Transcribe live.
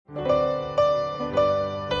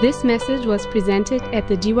This message was presented at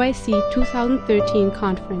the GYC 2013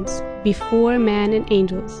 conference, Before Man and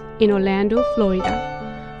Angels, in Orlando,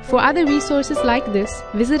 Florida. For other resources like this,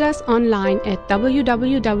 visit us online at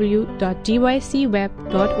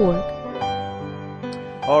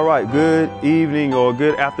www.gycweb.org. All right, good evening or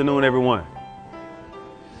good afternoon, everyone.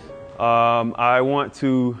 I want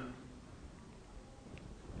to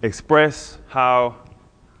express how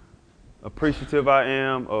appreciative I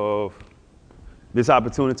am of this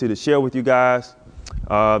opportunity to share with you guys.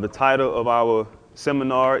 The title of our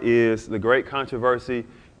seminar is The Great Controversy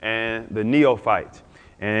and the Neophyte.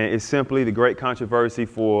 And it's simply the great controversy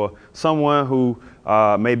for someone who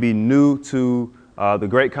may be new to the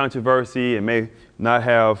great controversy and may not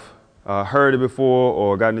have heard it before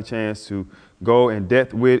or gotten a chance to go in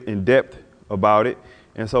depth about it.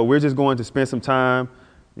 And so we're just going to spend some time,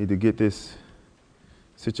 need to get this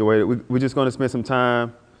situated. We're just going to spend some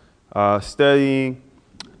time studying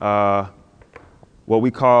what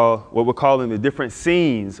we're calling the different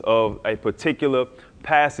scenes of a particular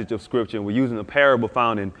passage of Scripture. And we're using a parable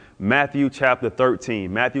found in Matthew chapter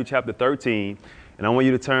 13. Matthew chapter 13. And I want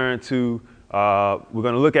you to turn to, we're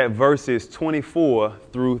going to look at verses 24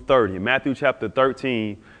 through 30. Matthew chapter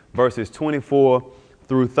 13, verses 24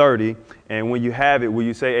 through 30. And when you have it, will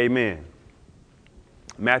you say amen?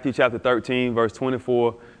 Matthew chapter 13, verse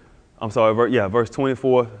 24. Verse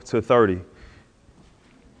 24 to 30.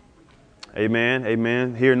 Amen.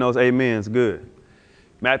 Amen. Hearing those amens, good.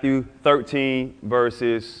 Matthew 13,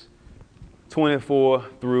 verses 24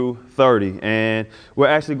 through 30. And we're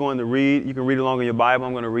actually going to read. You can read along in your Bible.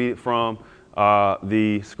 I'm going to read it from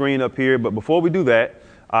the screen up here. But before we do that,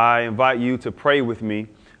 I invite you to pray with me.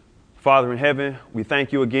 Father in heaven, we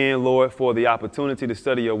thank you again, Lord, for the opportunity to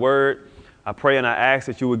study your word. I pray and I ask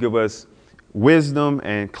that you would give us wisdom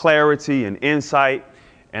and clarity and insight.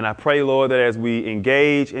 And I pray, Lord, that as we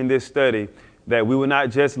engage in this study, that we will not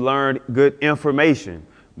just learn good information,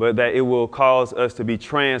 but that it will cause us to be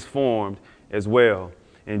transformed as well.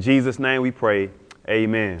 In Jesus' name we pray.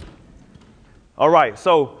 Amen. All right.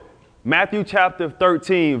 So Matthew chapter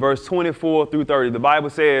 13, verse 24 through 30, the Bible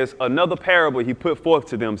says, another parable he put forth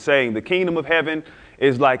to them, saying, the kingdom of heaven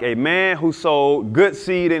is like a man who sowed good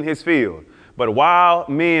seed in his field. But while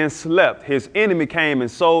men slept, his enemy came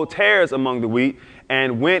and sowed tares among the wheat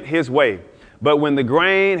and went his way. But when the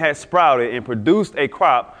grain had sprouted and produced a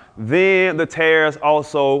crop, then the tares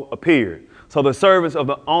also appeared. So the servants of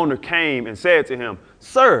the owner came and said to him,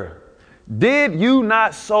 Sir, did you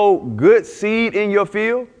not sow good seed in your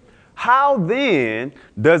field? How then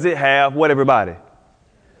does it have what, everybody?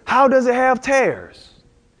 How does it have tares?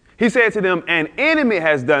 He said to them, an enemy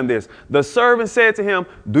has done this. The servant said to him,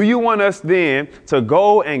 do you want us then to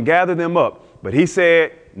go and gather them up? But he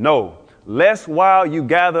said, no, lest while you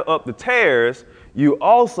gather up the tares, you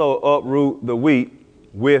also uproot the wheat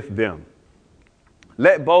with them.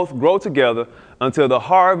 Let both grow together until the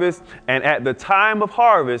harvest, and at the time of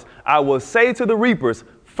harvest, I will say to the reapers,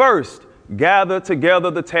 first gather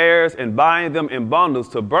together the tares and bind them in bundles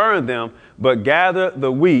to burn them, but gather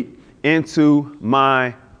the wheat into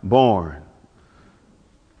my barn.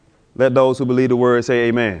 Let those who believe the word say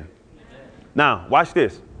amen. Amen. Now, watch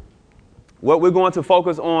this. What we're going to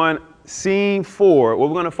focus on, scene 4, what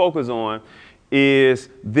we're going to focus on is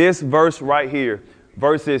this verse right here,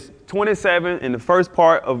 verses 27 in the first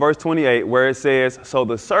part of verse 28, where it says, so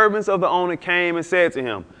the servants of the owner came and said to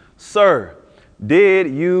him, Sir, did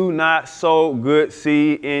you not sow good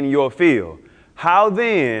seed in your field? How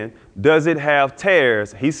then does it have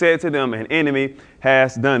tares? He said to them, an enemy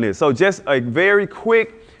has done this. So just a very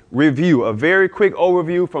quick review, a very quick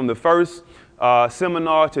overview from the first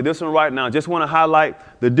seminar to this one right now. Just want to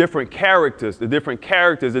highlight the different characters, the different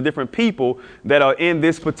people that are in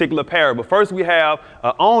this particular parable. First, we have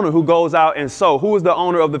an owner who goes out and sows. Who is the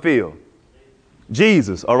owner of the field?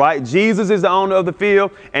 Jesus. All right. Jesus is the owner of the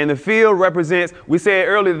field, and the field represents, we said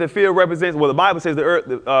earlier, the field represents, well, the Bible says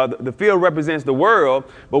the field represents the world,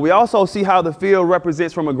 but we also see how the field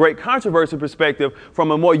represents from a great controversy perspective,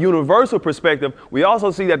 from a more universal perspective. We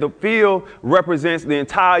also see that the field represents the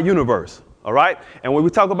entire universe. All right. And when we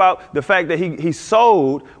talk about the fact that he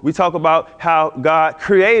sowed, we talk about how God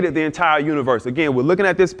created the entire universe. Again, we're looking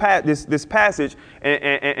at this passage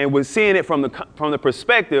and we're seeing it from the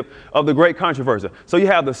perspective of the great controversy. So you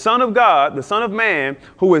have the Son of God, the Son of Man,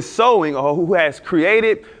 who is sowing or who has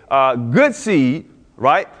created good seed.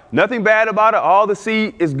 Right. Nothing bad about it. All the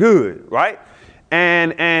seed is good. Right.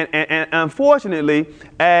 And unfortunately,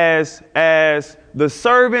 as the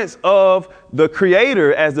servants of the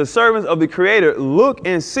Creator, look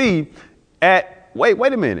and see at, wait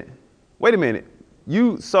a minute.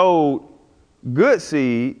 You sowed good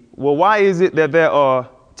seed, well, why is it that there are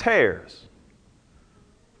tares?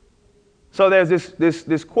 So there's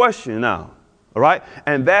this question now, all right?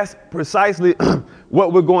 And that's precisely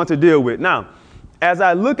what we're going to deal with. Now, as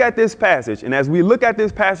I look at this passage, and as we look at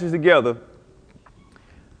this passage together,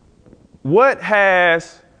 what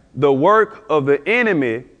has the work of the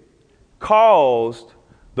enemy caused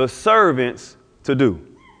the servants to do?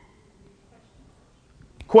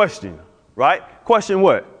 Question, right? Question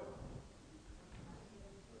what?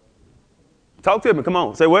 Talk to me. Come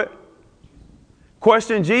on. Say what?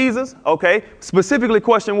 Question Jesus. Okay. Specifically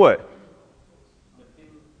question what?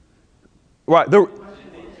 Right.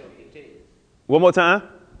 One more time.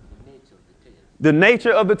 The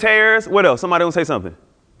nature of the tares. What else? Somebody want to say something?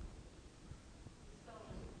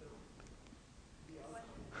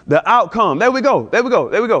 The outcome. There we go. There we go.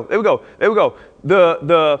 There we go. There we go. There we go.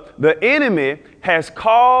 The enemy has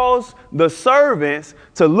caused the servants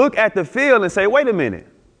to look at the field and say, wait a minute.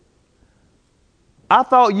 I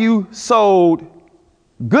thought you sowed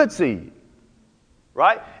good seed.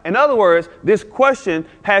 Right? In other words, this question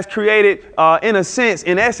has created, in essence,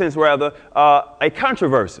 a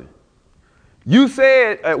controversy. You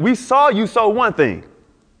said, we saw you sow one thing.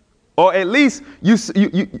 Or at least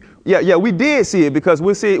we did see it, because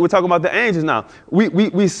we're talking about the angels now.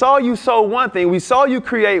 We saw you sow one thing. We saw you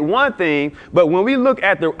create one thing. But when we look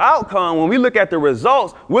at the outcome, when we look at the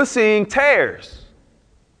results, we're seeing tares.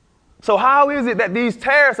 So how is it that these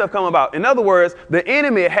tares have come about? In other words, the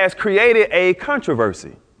enemy has created a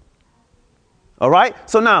controversy. All right.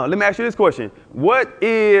 So now let me ask you this question. What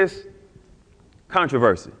is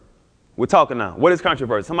controversy? We're talking now. What is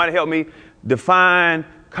controversy? Somebody help me define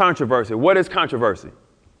controversy. What is controversy?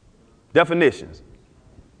 Definitions.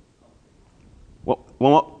 One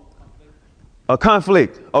more. A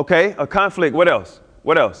conflict. Okay. A conflict. What else?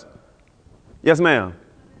 What else? Yes, ma'am.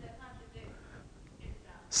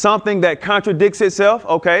 Something that contradicts itself.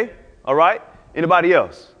 Okay. All right. Anybody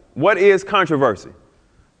else? What is controversy?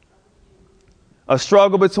 A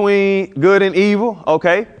struggle between good and evil.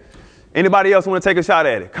 Okay. Anybody else want to take a shot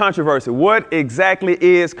at it? Controversy. What exactly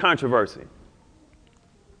is controversy?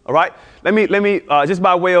 All right. Let me just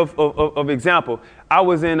by way of example, I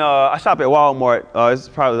shop at Walmart. It's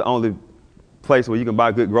probably the only place where you can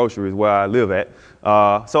buy good groceries where I live at.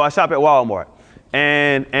 So I shop at Walmart.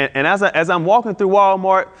 And as I'm walking through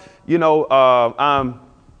Walmart, you know,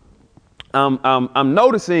 I'm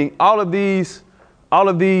noticing all of these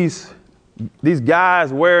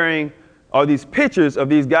guys wearing, or these pictures of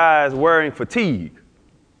these guys wearing fatigue,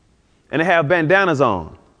 and they have bandanas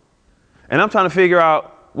on, and I'm trying to figure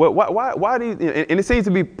out why these, and it seems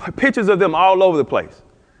to be pictures of them all over the place,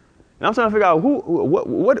 and I'm trying to figure out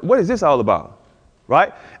what is this all about,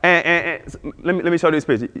 right? And let me show you this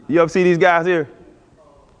picture. You ever see these guys here?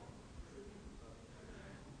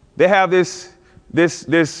 They have this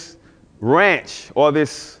ranch or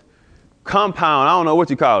this compound. I don't know what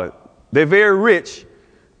you call it. They're very rich.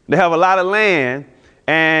 They have a lot of land,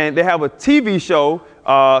 and they have a TV show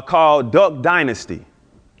called Duck Dynasty,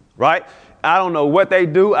 right? I don't know what they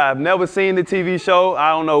do. I've never seen the TV show. I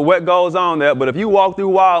don't know what goes on there. But if you walk through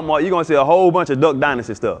Walmart, you're going to see a whole bunch of Duck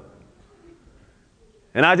Dynasty stuff.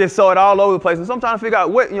 And I just saw it all over the place. And so I'm trying to figure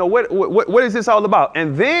out what is this all about?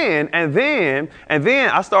 And then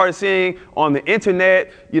I started seeing on the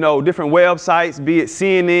internet, you know, different websites, be it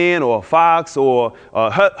CNN or Fox or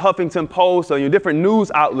Huffington Post or different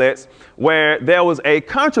news outlets, where there was a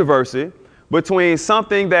controversy between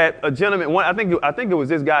something that a gentleman, I think it was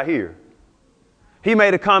this guy here. He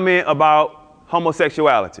made a comment about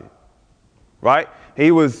homosexuality, right? He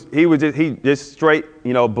just straight,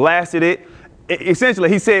 you know, blasted it. Essentially,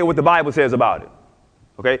 he said what the Bible says about it.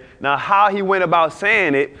 Okay. Now, how he went about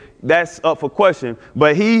saying it, that's up for question.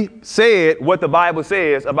 But he said what the Bible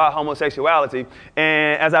says about homosexuality.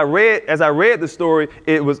 And as I read the story,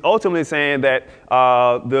 it was ultimately saying that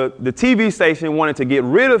the TV station wanted to get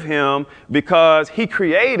rid of him because he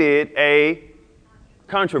created a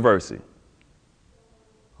controversy.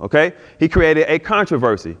 Okay. He created a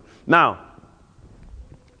controversy. Now,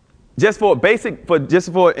 just for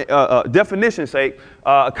definition's sake,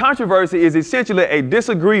 controversy is essentially a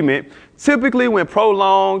disagreement, typically when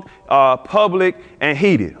prolonged, public, and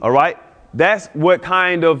heated. All right, that's what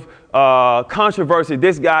kind of controversy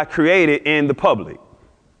this guy created in the public.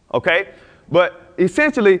 Okay, but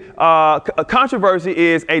essentially, a controversy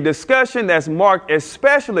is a discussion that's marked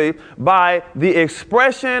especially by the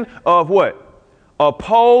expression of what?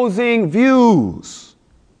 Opposing views.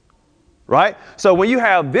 Right? So when you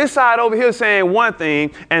have this side over here saying one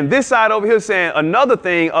thing and this side over here saying another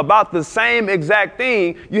thing about the same exact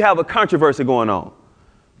thing, you have a controversy going on.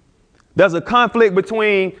 There's a conflict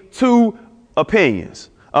between two opinions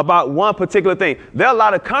about one particular thing. There are a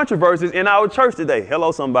lot of controversies in our church today.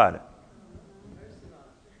 Hello, somebody.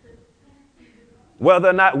 Whether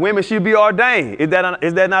or not women should be ordained. Is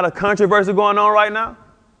that not a controversy going on right now?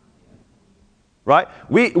 Right?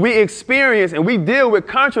 We experience and we deal with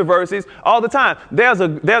controversies all the time. There's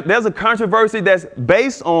a controversy that's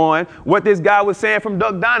based on what this guy was saying from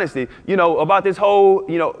Duck Dynasty, about this whole,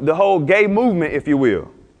 the whole gay movement, if you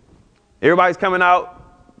will. Everybody's coming out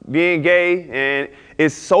being gay, and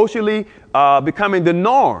it's socially becoming the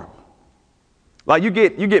norm. Like you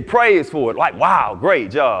get praise for it. Like, wow,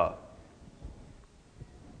 great job.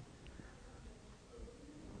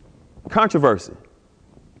 Controversy.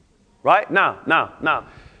 Right? Now,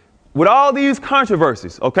 with all these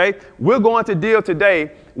controversies, okay, we're going to deal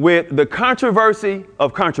today with the controversy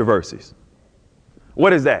of controversies.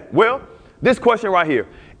 What is that? Well, this question right here.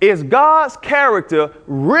 Is God's character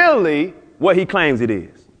really what he claims it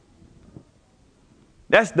is?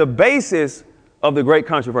 That's the basis of the great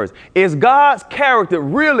controversy. Is God's character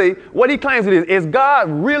really what he claims it is? Is God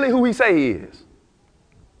really who he say he is?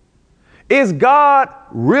 Is God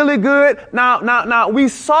really good? Now, we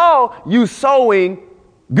saw you sowing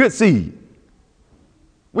good seed.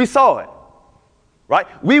 We saw it, right?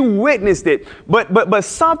 We witnessed it. But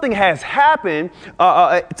something has happened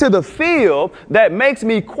to the field that makes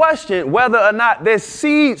me question whether or not this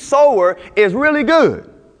seed sower is really good.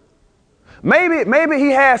 Maybe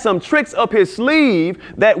he has some tricks up his sleeve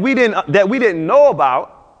that we didn't know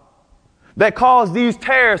about that caused these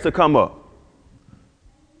tares to come up.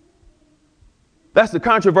 That's the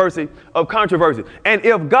controversy of controversy. And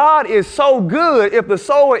if God is so good, if the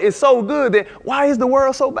sower is so good, then why is the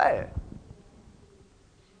world so bad?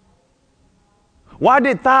 Why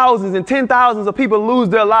did thousands and 10,000s of people lose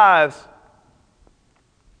their lives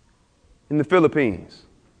in the Philippines?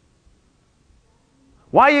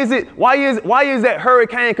 Why is that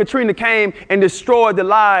Hurricane Katrina came and destroyed the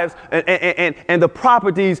lives and the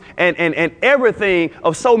properties and everything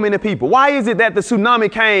of so many people? Why is it that the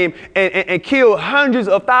tsunami came and killed hundreds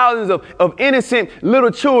of thousands of innocent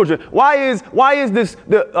little children? Why are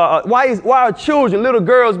children, little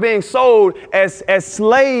girls, being sold as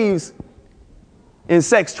slaves in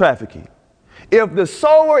sex trafficking? If the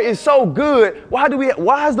sower is so good, why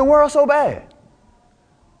is the world so bad?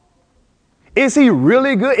 Is he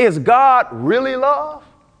really good? Is God really love?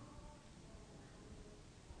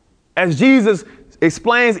 As Jesus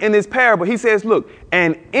explains in this parable, he says, look,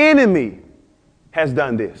 an enemy has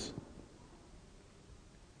done this.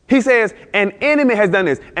 He says, an enemy has done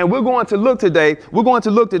this. And we're going to look today,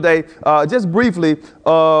 just briefly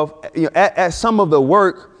at some of the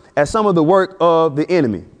work of the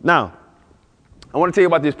enemy. Now, I want to tell you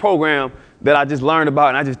about this program that I just learned about,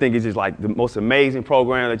 and I just think it's just like the most amazing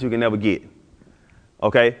program that you can ever get.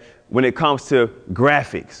 Okay, when it comes to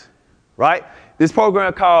graphics, right? This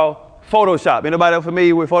program called Photoshop. Anybody else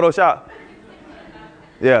familiar with Photoshop?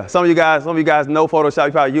 Yeah, some of you guys know Photoshop.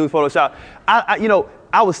 You probably use Photoshop.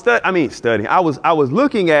 I was studying. I was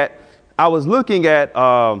looking at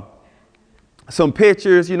some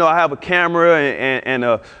pictures. I have a camera and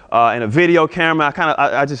a video camera.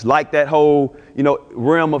 I just like that whole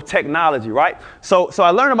realm of technology, right? So I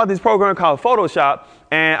learned about this program called Photoshop.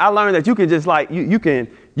 And I learned that you can just you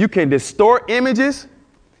can distort images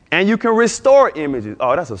and you can restore images.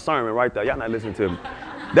 Oh, that's a sermon right there. Y'all not listening to me.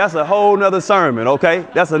 That's a whole nother sermon, okay?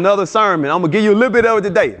 That's another sermon. I'm going to give you a little bit of it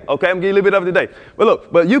today, okay? I'm going to give you a little bit of it today.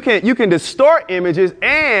 But you can distort images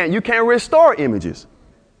and you can restore images,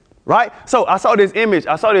 right? So I saw this image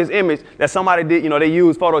that somebody did, they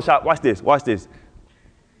used Photoshop. Watch this.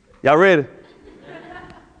 Y'all ready?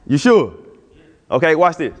 You sure? Okay,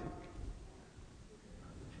 watch this.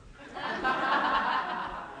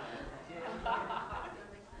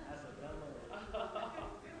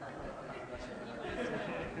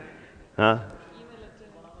 Huh?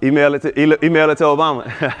 Email it to Obama.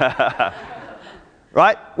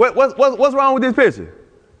 Right? What's wrong with this picture?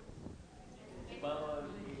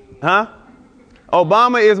 Huh?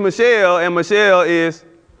 Obama is Michelle, and Michelle is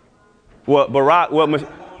Barack.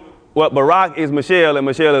 Barack is Michelle, and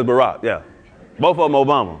Michelle is Barack. Yeah, both of them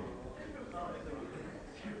Obama.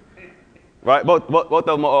 Right? Both of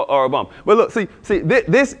them are Obama. But look, see,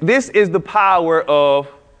 this is the power of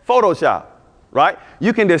Photoshop. Right?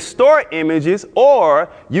 You can distort images or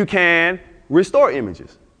you can restore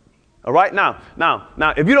images. All right? Now,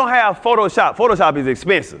 if you don't have Photoshop is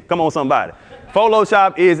expensive. Come on, somebody.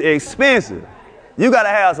 Photoshop is expensive. You got to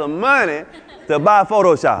have some money to buy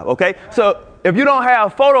Photoshop, okay? So if you don't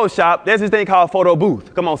have Photoshop, there's this thing called photo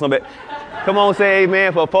booth. Come on, somebody. Come on, say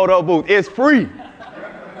amen for photo booth. It's free.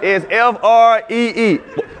 It's F-R-E-E.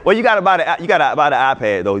 Well, you got to buy the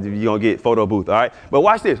iPad though. You're gonna get photo booth, all right? But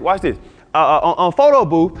watch this. On photo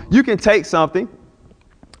booth, you can take something,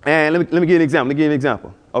 and let me give you an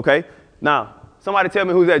example. Okay. Now, somebody tell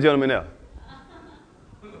me who's that gentleman there.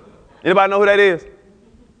 Anybody know who that is?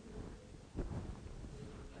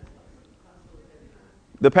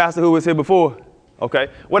 The pastor who was here before. Okay.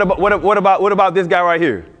 What about this guy right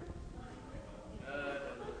here?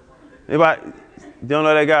 Anybody? Don't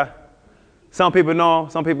know that guy? Some people know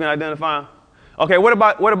him. Some people can identify him. Okay. What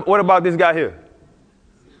about this guy here?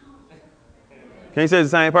 Can you say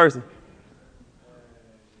it's the same person?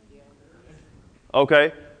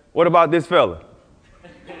 Okay. What about this fella?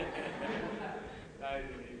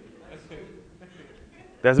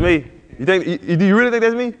 That's me. Do you really think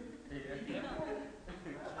that's me?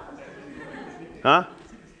 Huh?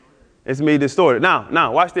 It's me distorted.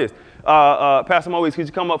 Now, watch this. Pastor Maurice, could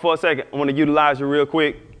you come up for a second? I want to utilize you real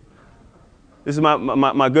quick. This is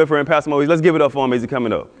my good friend, Pastor Maurice. Let's give it up for him as he's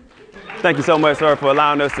coming up. Thank you so much, sir, for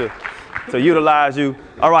allowing us to utilize you.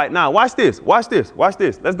 All right, now, watch this.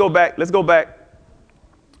 Let's go back. Let's go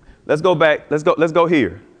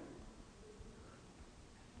here.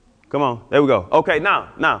 Come on. There we go. Okay,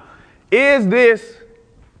 now, is this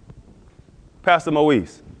Pastor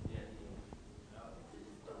Maurice?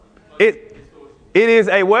 It is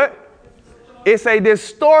a what? It's a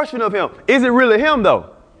distortion of him. Is it really him,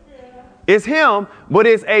 though? It's him, but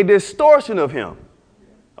it's a distortion of him.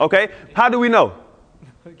 Okay? How do we know?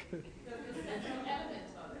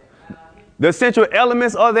 The essential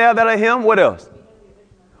elements are there that are him. What else?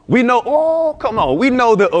 We know, we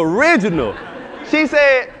know the original. She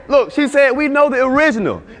said, we know the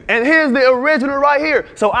original. And here's the original right here.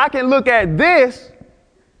 So I can look at this,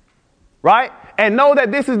 right? And know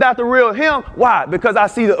that this is not the real him. Why? Because I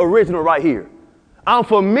see the original right here. I'm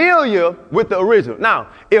familiar with the original. Now,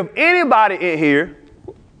 if anybody in here,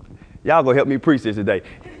 y'all gonna help me preach this today.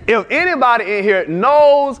 If anybody in here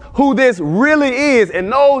knows who this really is and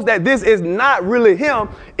knows that this is not really him,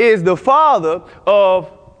 is the father of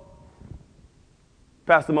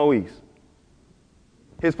Pastor Moise.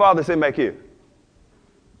 His father sitting back here.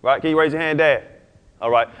 Right? Can you raise your hand, Dad? All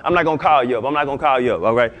right. I'm not going to call you up.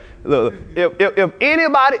 All right. Look, if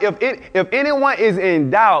anyone is in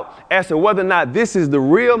doubt as to whether or not this is the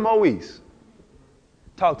real Moise,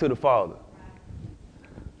 talk to the father.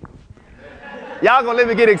 Y'all going to let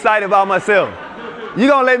me get excited by myself. You're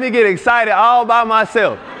going to let me get excited all by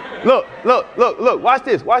myself. Look. Watch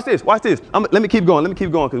this. Let me keep going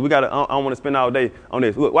because I don't want to spend all day on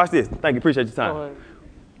this. Look, watch this. Thank you. Appreciate your time.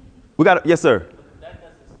 Yes, sir.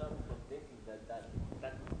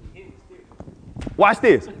 Watch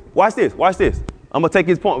this. I'm gonna take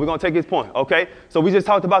his point. We're gonna take his point. Okay. So we just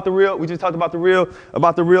talked about the real.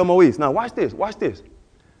 About the real Moise. Now watch this.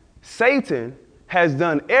 Satan has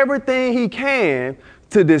done everything he can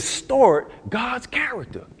to distort God's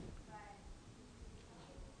character.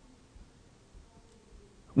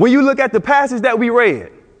 When you look at the passage that we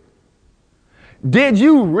read, did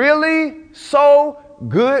you really sow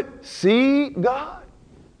good seed, God?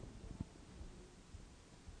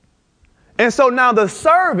 And so now the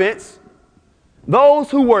servants, those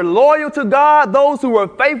who were loyal to God, those who were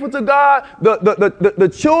faithful to God,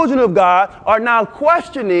 the children of God are now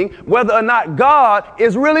questioning whether or not God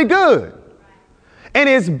is really good. And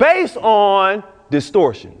it's based on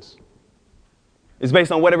distortions. It's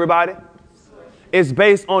based on what, everybody? It's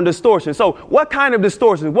based on distortion. So what kind of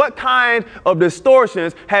distortions? What kind of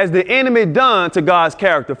distortions has the enemy done to God's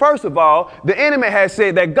character? First of all, the enemy has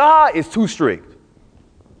said that God is too strict.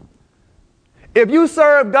 If you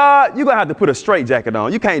serve God, you're going to have to put a straitjacket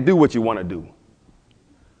on. You can't do what you want to do.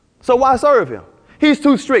 So why serve him? He's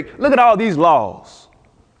too strict. Look at all these laws.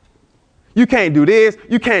 You can't do this.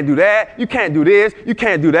 You can't do that. You can't do this. You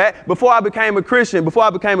can't do that. Before I became a Christian,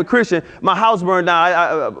 my house burned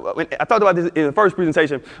down. I talked about this in the first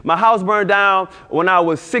presentation. My house burned down when I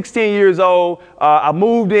was 16 years old. I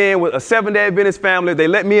moved in with a Seventh-day Adventist family. They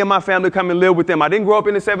let me and my family come and live with them. I didn't grow up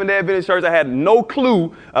in the Seventh-day Adventist church. I had no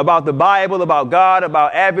clue about the Bible, about God,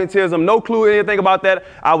 about Adventism. No clue anything about that.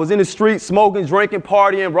 I was in the streets smoking, drinking,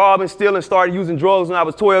 partying, robbing, stealing, started using drugs when I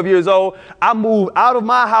was 12 years old. I moved out of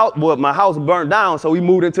my house. Well, my house burned down, so we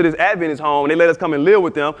moved into this Adventist home. They let us come and live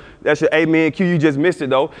with them. That's your amen, Q. You just missed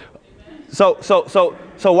it though. So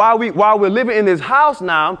while we're living in this house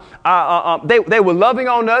now, they were loving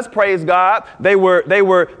on us. Praise God. They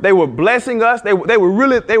were blessing us. They were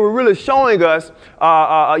really showing us,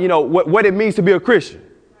 what it means to be a Christian.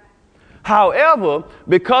 However,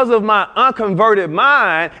 because of my unconverted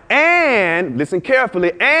mind, and listen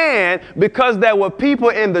carefully, and because there were people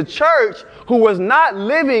in the church who was not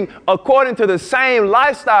living according to the same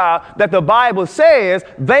lifestyle that the Bible says,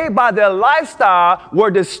 they by their lifestyle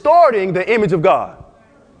were distorting the image of God.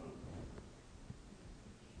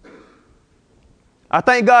 I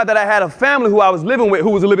thank God that I had a family who I was living with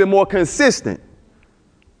who was a little bit more consistent.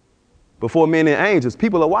 Before men and angels,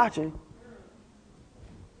 people are watching.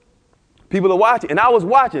 People are watching, and I was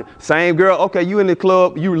watching. Same girl. Okay, you in the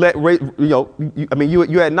club. You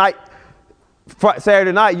you at night,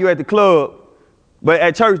 Saturday night. You at the club, but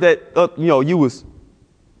at church that you was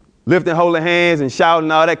lifting, holding hands, and shouting,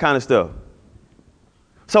 and all that kind of stuff.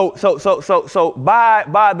 So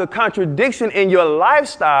by the contradiction in your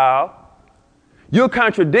lifestyle, you're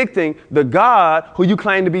contradicting the God who you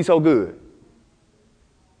claim to be so good.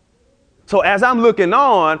 So as I'm looking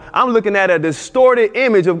on, I'm looking at a distorted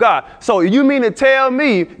image of God. So you mean to tell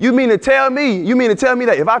me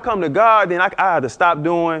that if I come to God, then I have to stop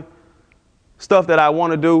doing stuff that I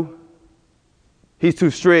want to do? He's too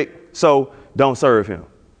strict, so don't serve him.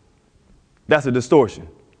 That's a distortion.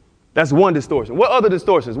 That's one distortion. What other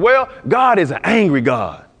distortions? Well, God is an angry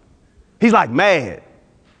God. He's like mad.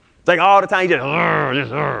 It's like all the time he just.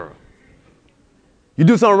 You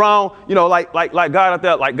do something wrong, like God out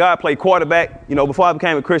there, like God played quarterback. Before I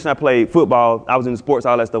became a Christian, I played football. I was in sports,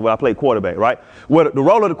 all that stuff, but I played quarterback, right? Well, the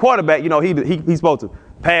role of the quarterback, he's supposed to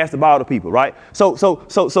pass the ball to people, right? So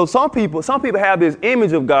some people have this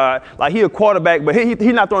image of God, like he a quarterback, but he's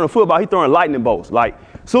not throwing a football, he's throwing lightning bolts. Like,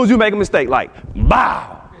 as soon as you make a mistake, like,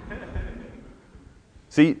 bow.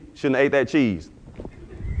 See, shouldn't have ate that cheese.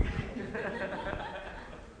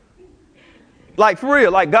 Like for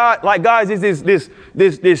real, like God is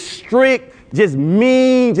this strict, just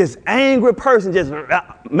mean, just angry person, just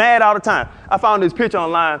mad all the time. I found this picture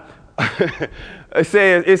online.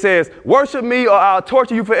 It says, worship me or I'll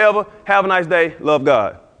torture you forever. Have a nice day. Love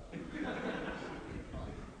God.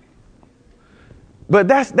 But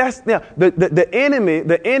the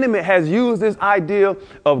enemy has used this idea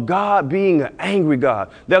of God being an angry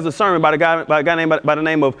God. There's a sermon by a guy named by the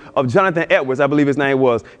name of Jonathan Edwards, I believe his name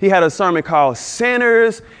was. He had a sermon called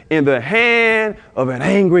Sinners in the Hand of an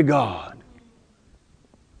Angry God.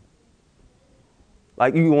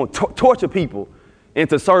 Like you want to torture people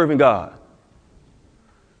into serving God.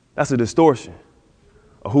 That's a distortion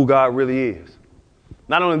of who God really is.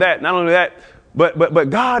 Not only that, but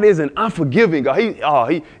God is an unforgiving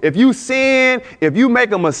God. If you sin, if you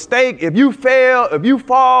make a mistake, if you fail, if you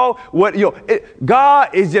fall,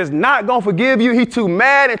 God is just not going to forgive you. He's too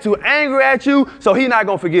mad and too angry at you, so he's not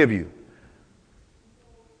going to forgive you.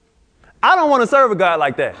 I don't want to serve a God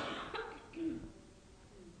like that.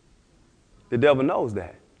 The devil knows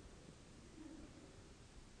that.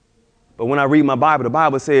 But when I read my Bible, the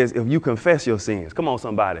Bible says, if you confess your sins, come on,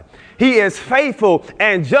 somebody, he is faithful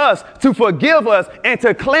and just to forgive us and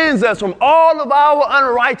to cleanse us from all of our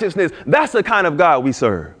unrighteousness. That's the kind of God we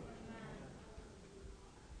serve.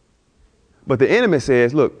 But the enemy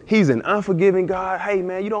says, look, he's an unforgiving God. Hey,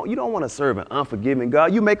 man, you don't want to serve an unforgiving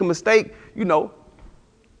God. You make a mistake,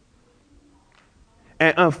 And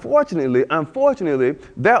unfortunately,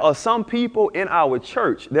 there are some people in our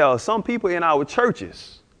church. There are some people in our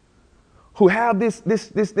churches who have this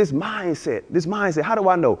mindset. How do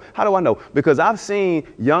I know? Because I've seen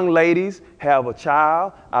young ladies have a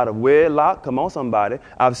child out of wedlock. Come on, somebody.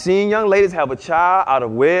 I've seen young ladies have a child out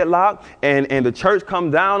of wedlock and the church come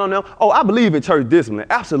down on them. Oh, I believe in church discipline.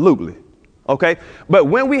 Absolutely. Okay. But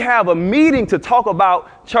when we have a meeting to talk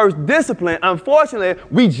about church discipline, unfortunately,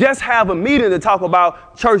 we just have a meeting to talk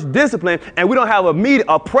about church discipline and we don't have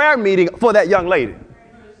a prayer meeting for that young lady.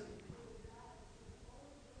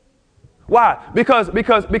 Why? Because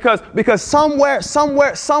somewhere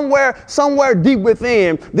deep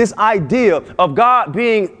within this idea of God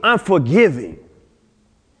being unforgiving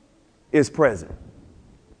is present.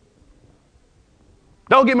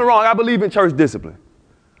 Don't get me wrong, I believe in church discipline.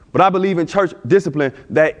 But I believe in church discipline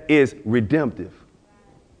that is redemptive,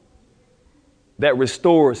 that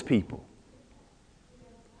restores people,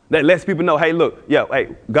 that lets people know, hey, look,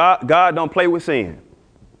 God don't play with sin.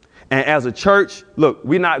 And as a church, look,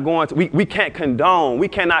 we cannot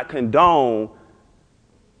condone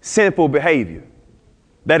sinful behavior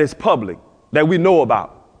that is public, that we know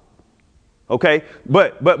about. Okay,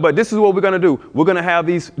 but this is what we're gonna do. We're gonna have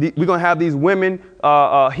these women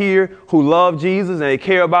here who love Jesus and they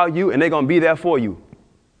care about you and they're gonna be there for you.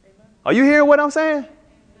 Are you hearing what I'm saying?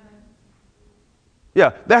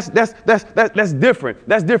 Yeah, that's different.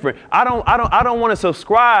 That's different. I don't want to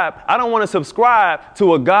subscribe. I don't want to subscribe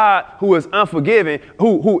to a God who is unforgiving,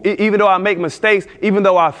 who even though I make mistakes, even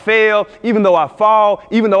though I fail, even though I fall,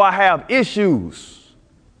 even though I have issues,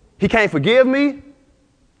 he can't forgive me.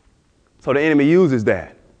 So the enemy uses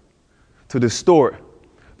that to distort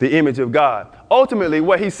the image of God. Ultimately,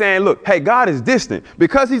 what he's saying, look, hey, God is distant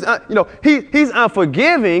because he's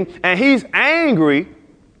unforgiving and he's angry.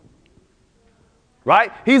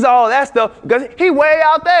 Right? He's all that stuff because he way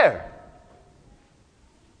out there.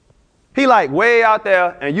 He like way out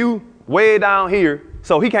there and you way down here.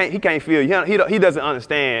 So he can't feel you. He doesn't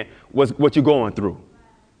understand what you're going through.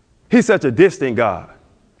 He's such a distant God.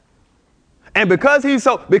 And because he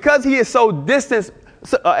is so distant,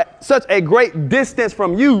 such a great distance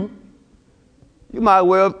from you, you might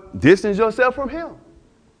well distance yourself from him.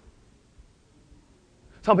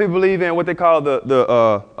 Some people believe in what they call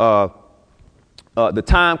the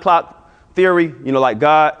time clock theory. Like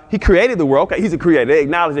God, he created the world. Okay, he's a creator. They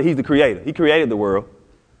acknowledge that he's the creator. He created the world.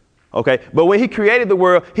 Okay, but when he created the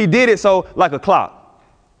world, he did it so like a clock.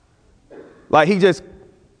 Like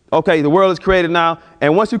the world is created now,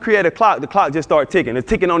 and once you create a clock, the clock just starts ticking. It's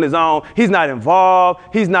ticking on his own. He's not involved.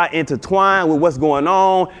 He's not intertwined with what's going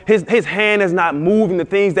on. His hand is not moving the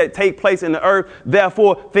things that take place in the earth.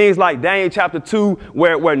 Therefore, things like Daniel chapter 2,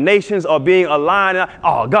 where nations are being aligned.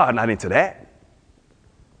 Oh, God not into that.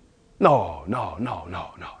 No.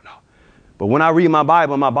 But when I read my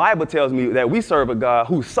Bible tells me that we serve a God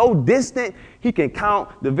who's so distant, he can count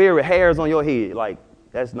the very hairs on your head. Like,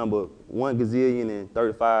 that's number 1 gazillion and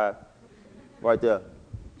 35 right there.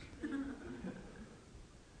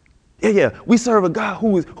 Yeah. We serve a God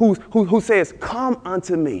who says, come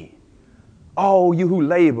unto me, all you who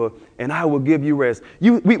labor, and I will give you rest.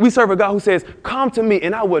 We serve a God who says, come to me,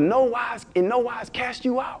 and I will in no wise cast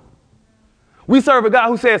you out. We serve a God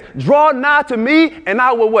who says, draw nigh to me, and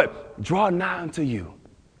I will what? Draw nigh unto you.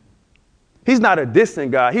 He's not a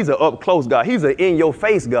distant God. He's an up-close God. He's an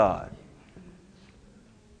in-your-face God.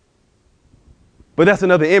 But that's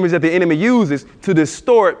another image that the enemy uses to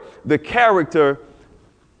distort the character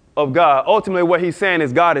of God. Ultimately, what he's saying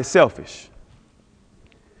is God is selfish.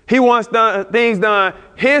 He wants things done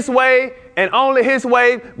his way and only his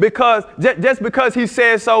way because just because he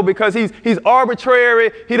says so, because he's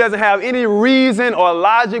arbitrary. He doesn't have any reason or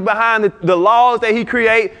logic behind the laws that he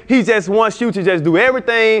creates. He just wants you to just do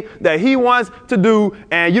everything that he wants to do,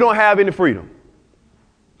 and you don't have any freedom.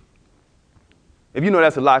 If you know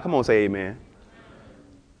that's a lie, come on, say amen.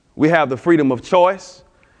 We have the freedom of choice,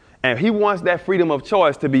 and he wants that freedom of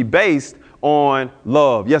choice to be based on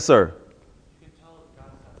love. Yes, sir. You can tell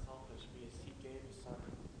God's not selfish because he gave his son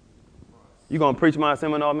for us. You going to preach my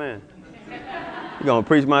seminar, man? You're going to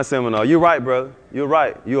preach my seminar. You're right, brother. You're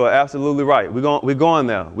right. You are absolutely right. We're going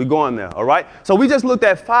there. We're going there. All right. So we just looked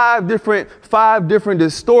at five different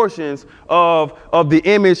distortions of the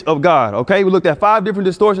image of God. OK, we looked at 5 different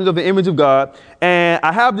distortions of the image of God. And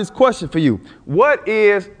I have this question for you. What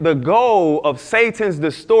is the goal of Satan's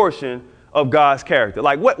distortion of God's character?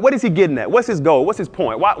 Like, what is he getting at? What's his goal? What's his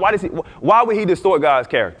point? Why would he distort God's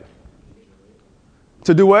character?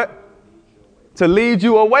 To do what? To lead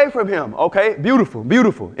you away from him. Okay, beautiful,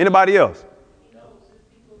 beautiful. Anybody else?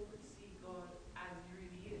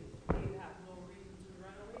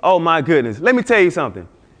 Oh, my goodness. Let me tell you something.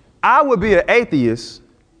 I would be an atheist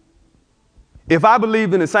if I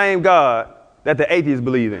believed in the same God that the atheists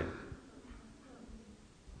believe in.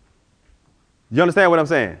 You understand what I'm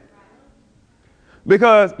saying?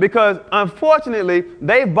 Because unfortunately,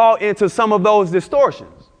 they bought into some of those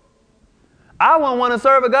distortions. I wouldn't want to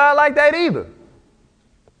serve a God like that either.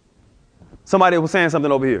 Somebody was saying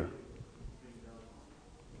something over here.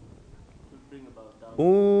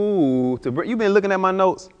 Ooh, you've been looking at my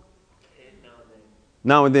notes?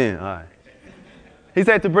 Now and then. All right. He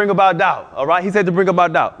said to bring about doubt. All right. He said to bring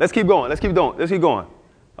about doubt. Let's keep going. Let's keep going.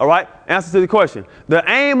 All right. Answer to the question. The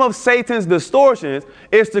aim of Satan's distortions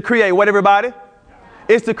is to create what, everybody?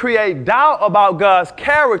 It's to create doubt about God's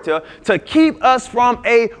character to keep us from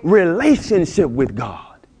a relationship with God.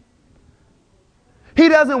 He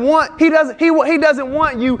doesn't want you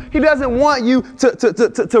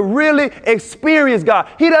to really experience God.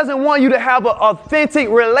 He doesn't want you to have an authentic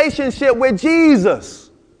relationship with Jesus.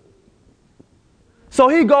 So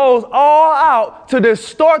he goes all out to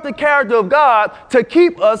distort the character of God to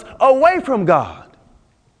keep us away from God.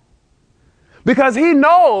 Because he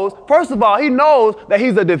knows, first of all, he knows that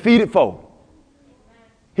he's a defeated foe.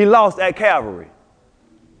 He lost at Calvary.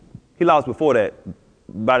 He lost before that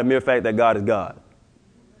by the mere fact that God is God.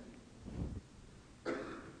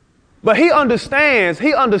 But he understands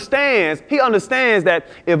that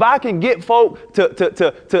if I can get folk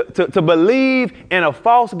to believe in a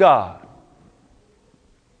false God,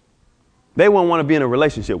 they won't want to be in a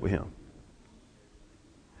relationship with him.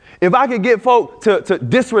 If I could get folk to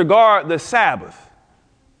disregard the Sabbath,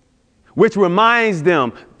 which reminds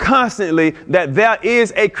them constantly that there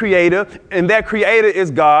is a creator and that creator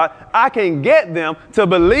is God. I can get them to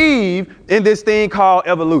believe in this thing called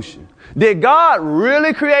evolution. Did God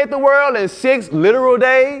really create the world in 6 literal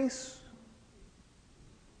days?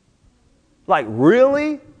 Like,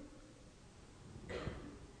 really?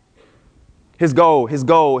 His goal,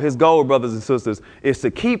 brothers and sisters, is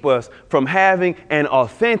to keep us from having an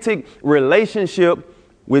authentic relationship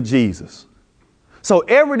with Jesus. So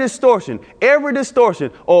every distortion,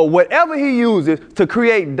 or whatever he uses to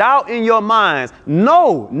create doubt in your minds,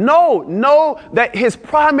 know that his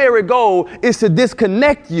primary goal is to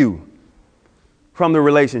disconnect you from the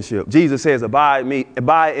relationship. Jesus says, abide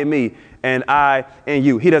in me, and I in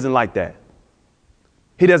you. He doesn't like that.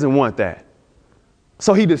 He doesn't want that.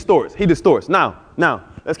 So he distorts. Now,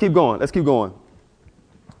 let's keep going.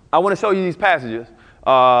 I want to show you these passages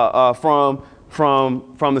from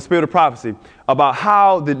the spirit of prophecy about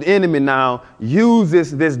how the enemy now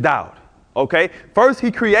uses this doubt. Okay. First,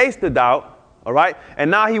 he creates the doubt. All right. And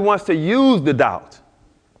now he wants to use the doubt.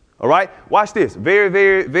 All right. Watch this. Very,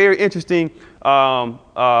 very, very interesting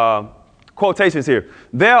quotations here.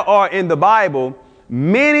 There are in the Bible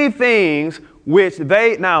many things which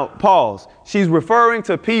now pause. She's referring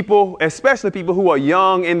to people, especially people who are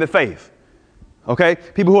young in the faith. Okay,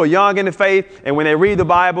 people who are young in the faith, and when they read the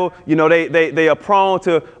Bible, they are prone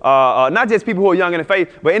to not just people who are young in the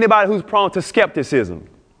faith, but anybody who's prone to skepticism.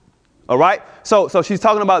 All right, so she's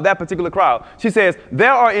talking about that particular crowd. She says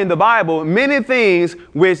there are in the Bible many things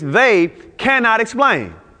which they cannot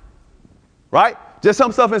explain. Right, just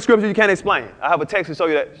some stuff in Scripture you can't explain. I have a text to show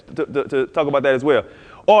you that to talk about that as well,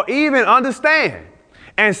 or even understand.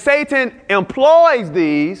 And Satan employs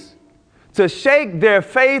these to shake their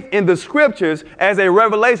faith in the Scriptures as a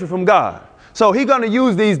revelation from God. So he's going to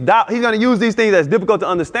use these things that's difficult to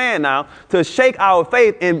understand now to shake our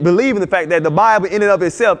faith and believe in the fact that the Bible in and of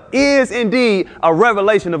itself is indeed a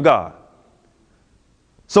revelation of God.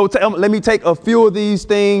 So let me take a few of these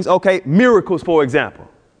things. Okay, miracles, for example.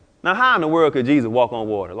 Now, how in the world could Jesus walk on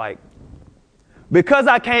water? Like, because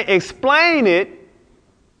I can't explain it,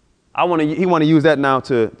 he want to use that now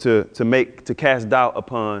to cast doubt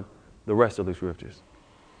upon the rest of the Scriptures.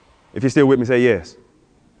 If you're still with me, say yes.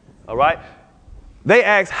 All right. They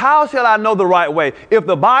ask, how shall I know the right way? If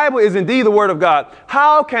the Bible is indeed the Word of God,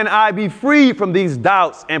 how can I be freed from these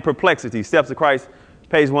doubts and perplexities? Steps of Christ,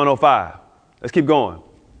 page 105. Let's keep going.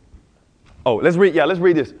 Oh, let's read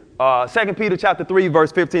this. 2 Peter chapter 3,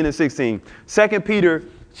 verse 15 and 16. 2 Peter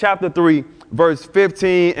chapter 3, verse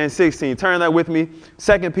 15 and 16. Turn that with me.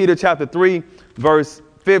 2 Peter chapter 3, verse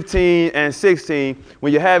 15 and 16.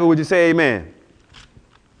 When you have it, would you say amen?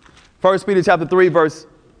 1 Peter chapter 3, verse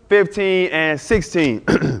 15 and 16.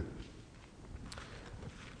 When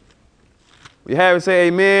you have it, say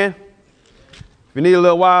amen. If you need a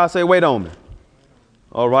little while, say wait on me.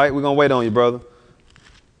 All right, we're going to wait on you, brother.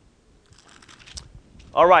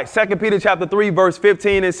 All right, 2 Peter chapter 3, verse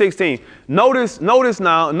 15 and 16. Notice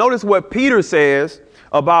what Peter says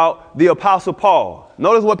about the Apostle Paul.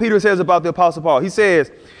 Notice what Peter says about the Apostle Paul. He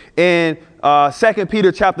says in 2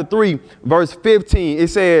 Peter chapter 3, verse 15, it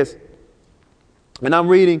says, and I'm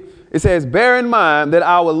reading, it says, bear in mind that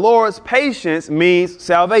our Lord's patience means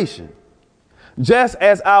salvation. Just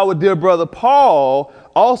as our dear brother Paul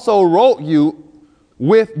also wrote you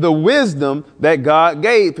with the wisdom that God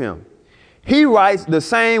gave him. He writes the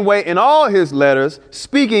same way in all his letters,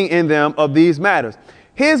 speaking in them of these matters.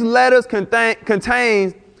 His letters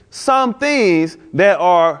contain some things that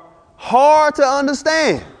are hard to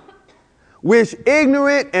understand, which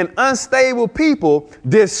ignorant and unstable people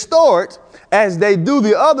distort as they do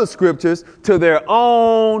the other scriptures to their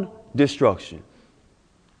own destruction.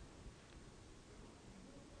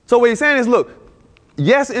 So what he's saying is, look,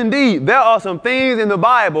 yes, indeed, there are some things in the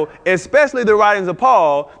Bible, especially the writings of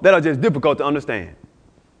Paul, that are just difficult to understand.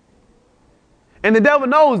 And the devil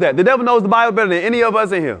knows that. The devil knows the Bible better than any of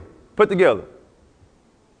us in here put together.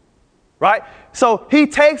 Right? So he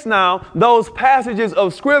takes now those passages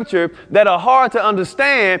of Scripture that are hard to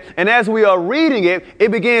understand, and as we are reading it,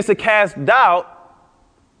 it begins to cast doubt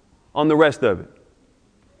on the rest of it.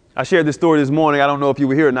 I shared this story this morning. I don't know if you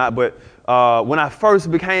were here or not, but when I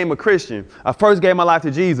first became a Christian, I first gave my life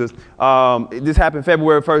to Jesus. This happened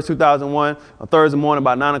February 1st, 2001, on Thursday morning,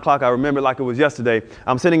 about 9 o'clock. I remember it like it was yesterday.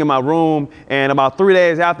 I'm sitting in my room, and about 3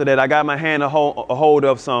 days after that, I got my hand a hold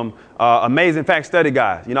of some amazing fact study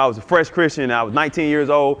guys. You know, I was a fresh Christian. I was 19 years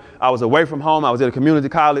old. I was away from home. I was at a community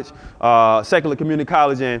college, secular community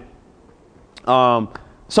college. And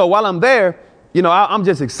so while I'm there, you know, I'm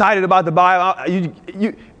just excited about the Bible.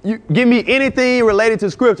 You give me anything related to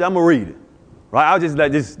Scripture, I'm going to read it. Right? I'll just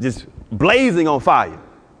blazing on fire.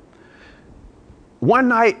 One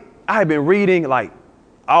night, I had been reading like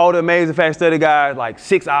all the Amazing Fact Study guides, like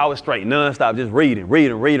 6 hours straight, nonstop, just reading.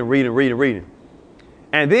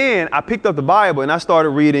 And then I picked up the Bible and I started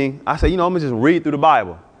reading. I said, I'm going to just read through the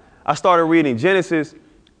Bible. I started reading Genesis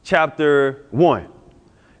chapter 1.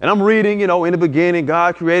 And I'm reading, in the beginning,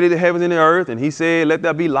 God created the heavens and the earth, and he said, let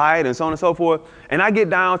there be light, and so on and so forth. And I get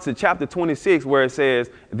down to chapter 26 where it says,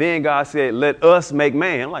 then God said, let us make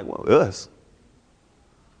man. I'm like, well, us?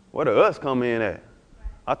 Where do us come in at?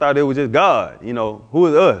 I thought it was just God. Who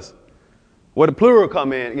is us? Where the plural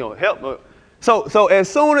come in, help. So as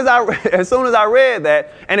soon as I read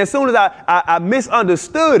that, and as soon as I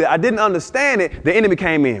misunderstood it, I didn't understand it, the enemy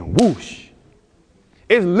came in. Whoosh.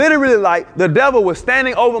 It's literally like the devil was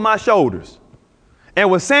standing over my shoulders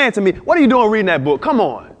and was saying to me, what are you doing reading that book? Come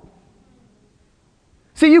on.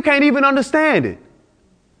 See, you can't even understand it.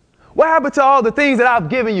 What happened to all the things that I've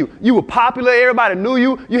given you? You were popular. Everybody knew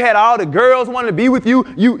you. You had all the girls wanting to be with you.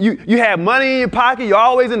 You had money in your pocket. You're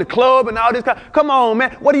always in the club and all this. Come on,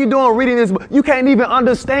 man. What are you doing reading this book? You can't even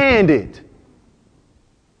understand it.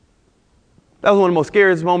 That was one of the most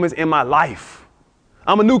scariest moments in my life.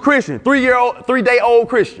 I'm a new Christian, 3-day-old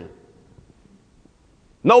Christian.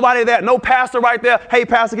 Nobody there, no pastor right there. Hey,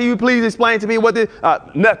 pastor, can you please explain to me what this?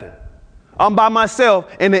 Nothing. I'm by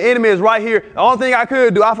myself, and the enemy is right here. The only thing I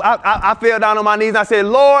could do, I fell down on my knees, and I said,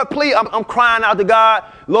 Lord, please, I'm crying out to God.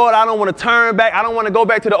 Lord, I don't want to turn back. I don't want to go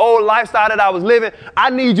back to the old lifestyle that I was living. I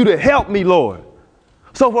need you to help me, Lord.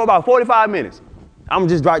 So for about 45 minutes, I'm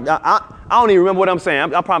just I don't even remember what I'm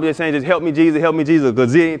saying. I'm probably just saying, just help me, Jesus, a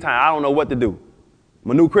gazillion times. I don't know what to do. I'm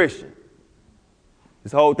a new Christian.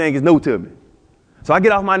 This whole thing is new to me. So I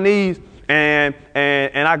get off my knees and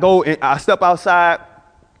I go and I step outside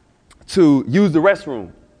to use the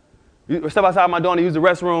restroom. I step outside my door to use the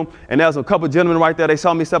restroom, and there's a couple of gentlemen right there. They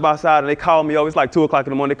saw me step outside and they called me over. It's like 2 o'clock in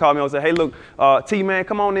the morning. They called me over and said, hey, look, T, man,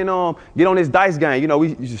 come on and get on this dice game.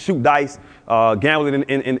 We used to shoot dice, gambling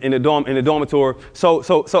in the dormitory. So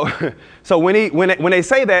when they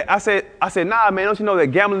say that, I said, nah, man, don't you know that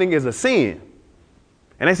gambling is a sin?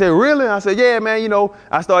 And they said, really? I said, yeah, man,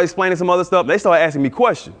 I started explaining some other stuff. They started asking me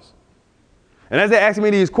questions. And as they're asking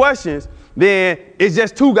me these questions, then it's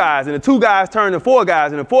just 2 guys. And the 2 guys turn to 4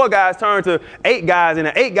 guys. And the 4 guys turn to 8 guys. And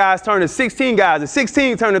the 8 guys turn to 16 guys. And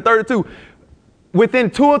 16 turn to 32.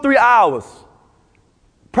 Within 2 or 3 hours,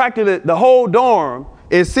 practically the whole dorm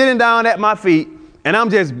is sitting down at my feet. And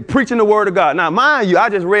I'm just preaching the word of God. Now, mind you, I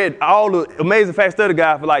just read all the Amazing Fact Study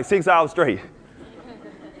guide for like 6 hours straight.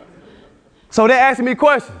 So they're asking me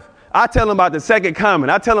questions. I tell them about the second coming.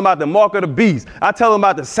 I tell them about the mark of the beast. I tell them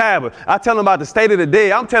about the Sabbath. I tell them about the state of the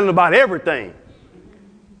day. I'm telling them about everything.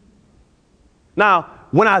 Now,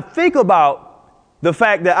 when I think about the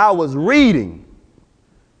fact that I was reading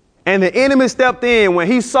and the enemy stepped in when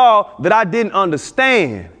he saw that I didn't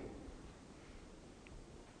understand,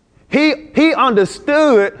 he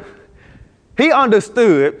understood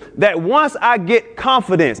that once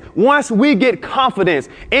we get confidence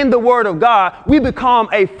in the word of God, we become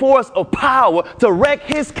a force of power to wreck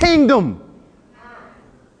his kingdom.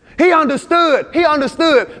 He understood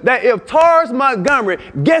that if Taurus Montgomery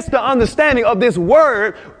gets the understanding of this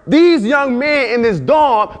word, these young men in this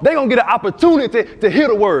dorm, they're going to get an opportunity to hear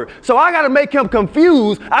the word. So I got to make him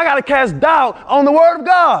confused. I got to cast doubt on the word of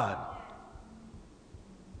God.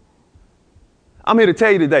 I'm here to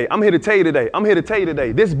tell you today.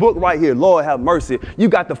 This book right here, Lord have mercy. You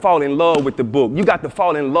got to fall in love with the book. You got to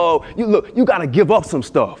fall in love. You got to give up some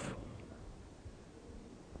stuff.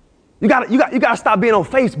 You got to stop being on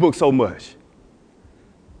Facebook so much.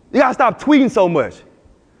 You got to stop tweeting so much.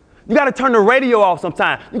 You got to turn the radio off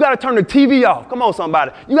sometime. You got to turn the TV off. Come on,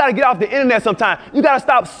 somebody. You got to get off the internet sometime. You got to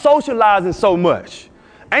stop socializing so much.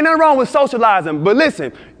 Ain't nothing wrong with socializing, but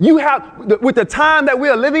listen, with the time that we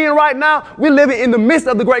are living in right now, we're living in the midst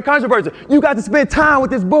of the great controversy. You got to spend time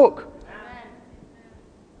with this book.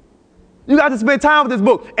 You got to spend time with this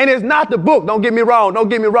book. And it's not the book. Don't get me wrong.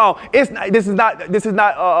 This is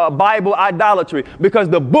not Bible idolatry, because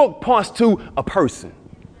the book points to a person.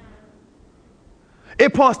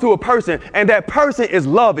 It points to a person, and that person is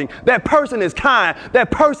loving. That person is kind. That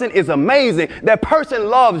person is amazing. That person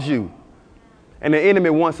loves you. And the enemy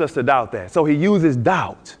wants us to doubt that. So he uses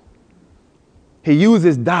doubt.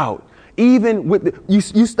 Even with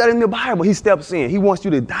you studying the Bible, he steps in. He wants you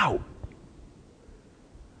to doubt.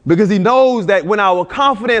 Because he knows that when our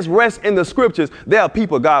confidence rests in the scriptures, there are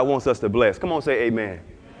people God wants us to bless. Come on, say amen.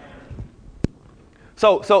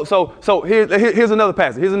 So here's another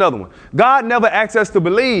passage. Here's another one. God never asks us to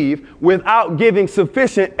believe without giving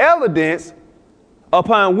sufficient evidence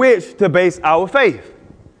upon which to base our faith.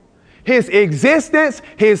 his existence,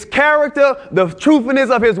 his character, the truthfulness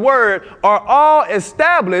of his word are all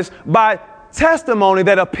established by testimony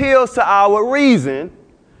that appeals to our reason.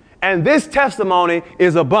 And this testimony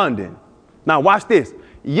is abundant. Now watch this.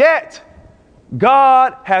 Yet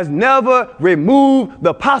God has never removed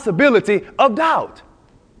the possibility of doubt.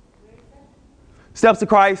 Steps to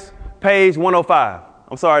Christ, page 105.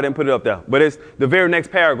 I'm sorry I didn't put it up there, but it's the very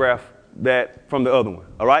next paragraph that from the other one.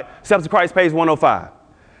 All right. Steps to Christ, page 105.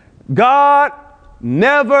 God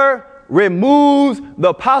never removes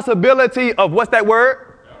the possibility of what's that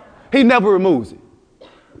word? He never removes it.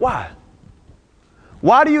 Why?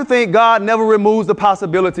 Why do you think God never removes the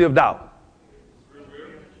possibility of doubt?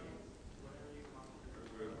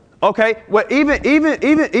 Okay, well,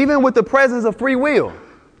 even with the presence of free will,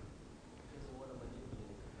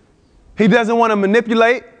 he doesn't want to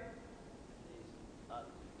manipulate.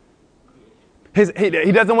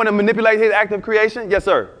 He doesn't want to manipulate his act of creation. Yes,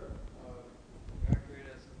 sir. God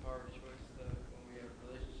created us a power of choice that when we have a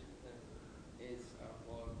relationship with him, it's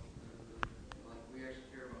flawed. Like we actually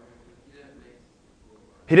care about him.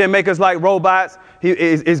 He didn't make us like robots.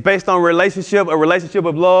 It's based on a relationship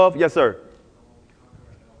of love. Yes, sir.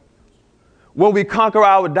 When we conquer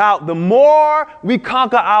our doubt, the more we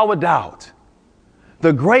conquer our doubt,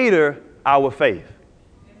 the greater our faith.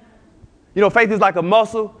 You know, faith is like a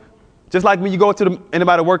muscle. Just like when you go to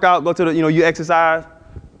anybody work out, go to the, you exercise,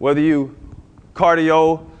 whether you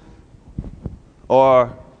cardio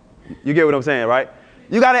or you get what I'm saying, right?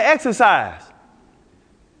 You got to exercise.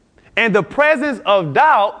 And the presence of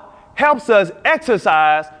doubt helps us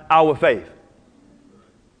exercise our faith.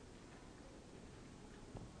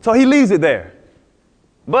 So he leaves it there.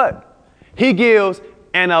 But he gives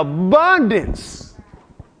an abundance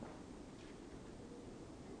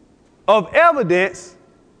of evidence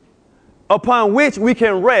upon which we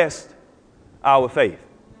can rest our faith.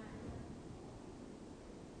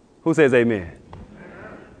 Who says amen?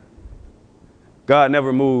 God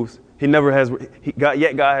never moves. God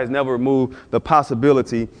has never removed the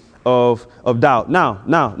possibility of doubt.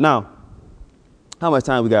 Now, how much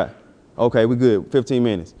time we got? Okay, we're good. 15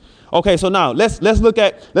 minutes. Okay, so now let's look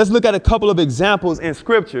at a couple of examples in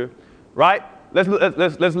Scripture, right? Let's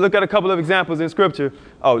look at a couple of examples in Scripture.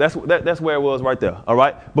 Oh, that's where it was right there. All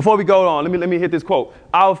right. Before we go on, let me hit this quote.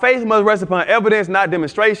 Our faith must rest upon evidence, not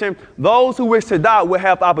demonstration. Those who wish to doubt will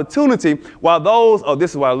have opportunity, while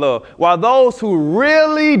this is what I love. While those who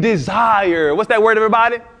really desire, what's that word,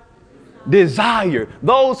 everybody? Desire.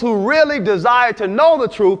 Those who really desire to know the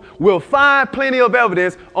truth will find plenty of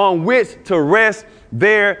evidence on which to rest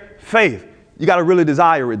their faith. You got to really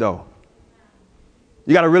desire it, though.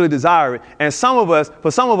 You got to really desire it. And for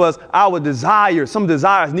some of us, some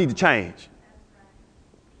desires need to change.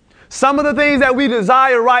 Some of the things that we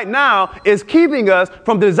desire right now is keeping us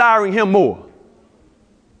from desiring him more.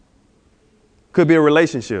 Could be a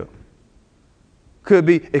relationship.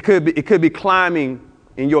 It could be climbing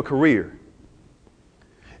in your career.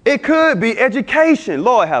 It could be education.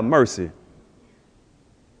 Lord have mercy.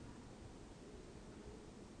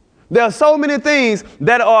 There are so many things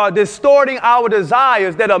that are distorting our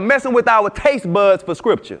desires, that are messing with our taste buds for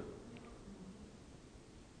Scripture.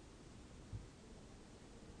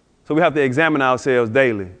 So we have to examine ourselves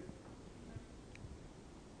daily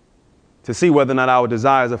to see whether or not our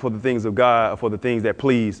desires are for the things of God or for the things that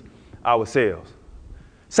please ourselves.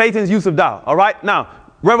 Satan's use of doubt. All right. Now,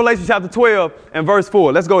 Revelation chapter 12 and verse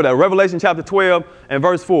 4. Let's go there. Revelation chapter 12 and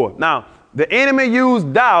verse 4. Now, the enemy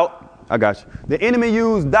used doubt. I got you. The enemy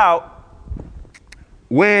used doubt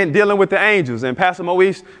when dealing with the angels. And Pastor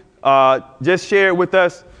Moise just shared with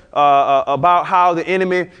us about how the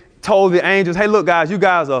enemy told the angels, hey, look, guys, you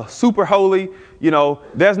guys are super holy.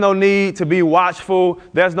 There's no need to be watchful.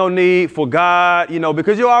 There's no need for God,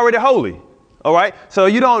 because you're already holy. All right. So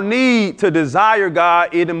you don't need to desire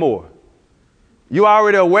God anymore. You're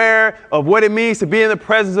already aware of what it means to be in the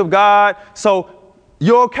presence of God. So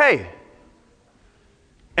you're okay.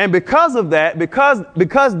 And because of that,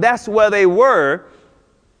 because that's where they were,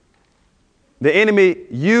 the enemy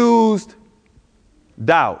used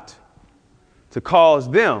doubt to cause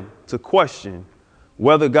them to question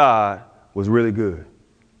whether God was really good.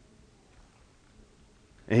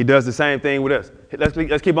 And he does the same thing with us.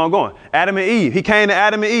 Let's keep on going. Adam and Eve. He came to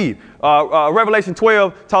Adam and Eve. Revelation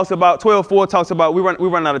 12 talks about, 12:4 talks about, we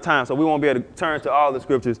run out of time, so we won't be able to turn to all the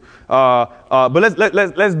scriptures. But let's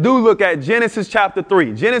look at Genesis chapter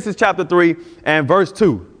 3. Genesis chapter 3 and verse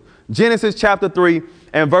 2. Genesis chapter 3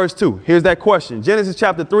 and verse 2. Here's that question. Genesis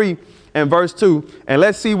chapter 3 and verse 2. And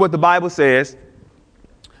let's see what the Bible says.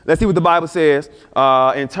 Let's see what the Bible says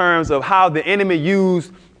in terms of how the enemy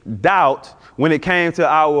used doubt when it came to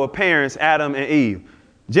our parents, Adam and Eve.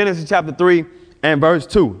 Genesis chapter 3 and verse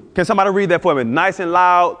 2. Can somebody read that for me? Nice and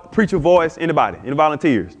loud, preacher voice. Anybody? Any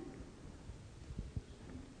volunteers?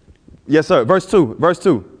 Yes, sir. Verse 2. Verse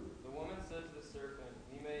 2. The woman said to the serpent,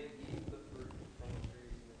 "We may eat the fruit from the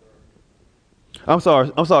trees in the garden."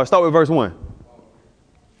 I'm sorry. Start with verse 1. Now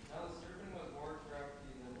the serpent was more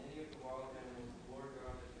crafty than any of the wild animals the Lord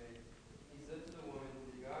God had made. He said to the woman,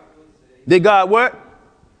 "Did God really say?" Did God what?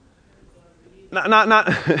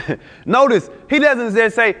 Not. Notice, he doesn't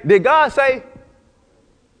just say, did God say?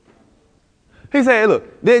 He said,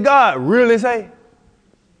 look, did God really say?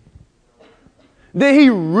 Did he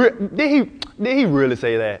really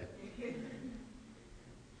say that?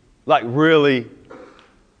 Like really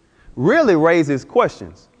raises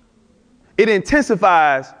questions. It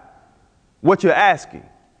intensifies what you're asking.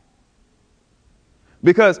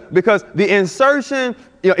 Because the insertion,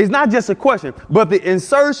 is not just a question, but the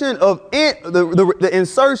insertion of the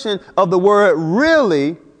insertion of the word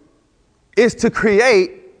really is to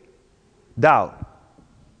create doubt.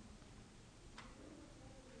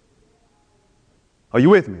 Are you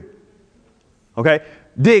with me? Okay.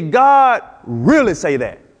 Did God really say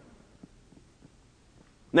that?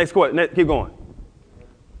 Next question. Keep going.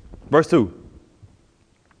 Verse 2.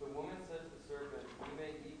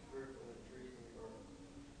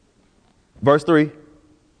 Verse 3.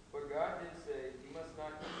 But God did say, "You must not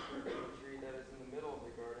eat fruit from the tree that is in the middle of the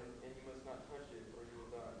garden, and you must not touch it, or you will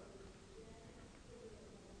die."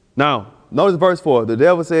 Now, notice verse 4. The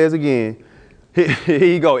devil says again, here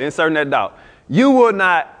you go, inserting that doubt. You will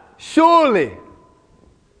not surely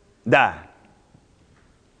die.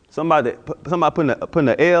 Somebody putting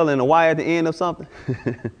an L and a Y at the end of something.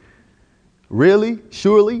 Really?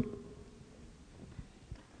 Surely?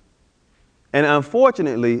 And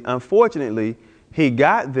unfortunately, he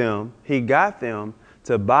got them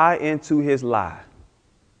to buy into his lie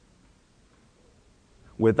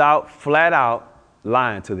without flat out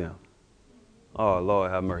lying to them. Oh,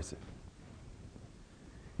 Lord, have mercy.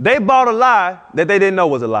 They bought a lie that they didn't know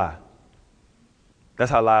was a lie.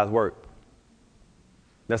 That's how lies work.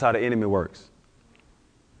 That's how the enemy works.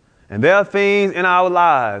 And there are things in our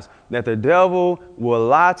lives that the devil will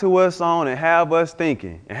lie to us on and have us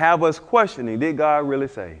thinking and have us questioning, did God really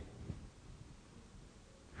say?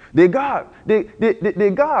 Did God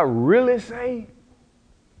really say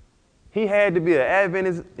he had to be an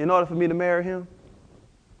Adventist in order for me to marry him?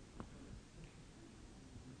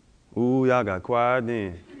 Ooh, y'all got quiet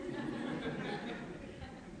then.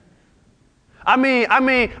 I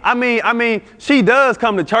mean, she does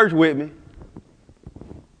come to church with me.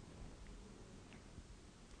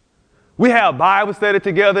 We have Bible study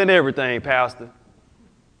together and everything, Pastor.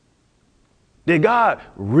 Does God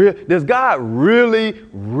really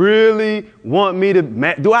want me to?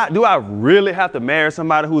 Do I really have to marry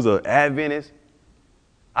somebody who's an Adventist?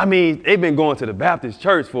 I mean, they've been going to the Baptist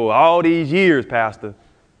church for all these years, Pastor.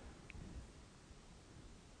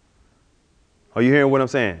 Are you hearing what I'm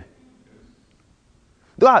saying?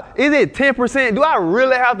 Is it 10%? Do I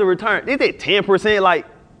really have to return? Is it 10%? Like,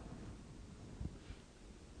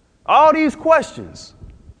 all these questions.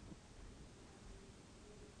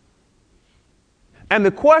 And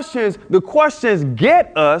the questions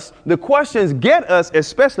get us,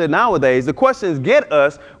 especially nowadays, the questions get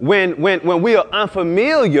us when we are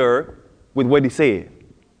unfamiliar with what he said.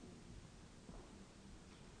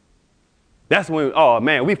 That's when, oh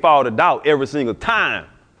man, we fall to doubt every single time.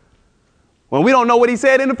 When we don't know what he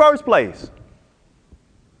said in the first place.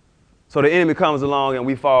 So the enemy comes along and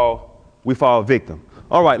we fall victim.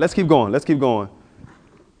 All right, let's keep going.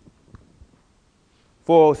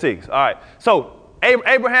 406. All right. So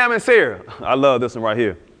Abraham and Sarah. I love this one right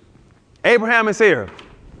here. Abraham and Sarah.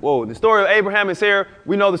 Whoa, the story of Abraham and Sarah.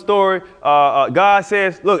 We know the story. God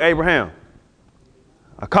says, look, Abraham,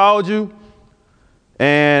 I called you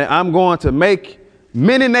and I'm going to make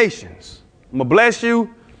many nations. I'm going to bless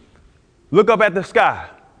you. Look up at the sky.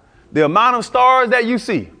 The amount of stars that you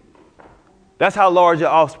see, that's how large your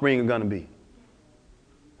offspring is going to be.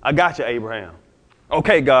 I got you, Abraham.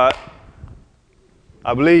 Okay, God.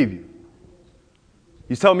 I believe you.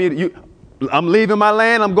 You told me I'm leaving my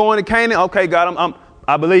land. I'm going to Canaan. Okay, God,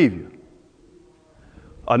 I believe you.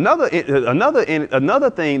 Another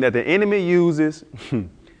thing that the enemy uses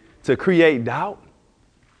to create doubt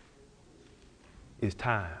is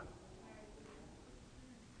time.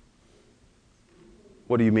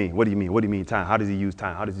 What do you mean? What do you mean time? How does he use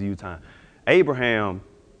time? Abraham,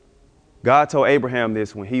 God told Abraham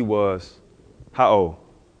this when he was how old?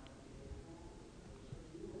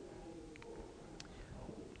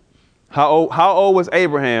 How old was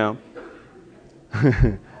Abraham?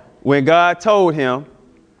 when God told him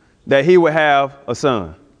that he would have a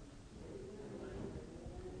son?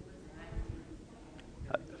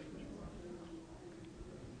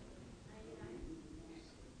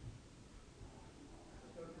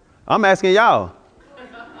 I'm asking y'all.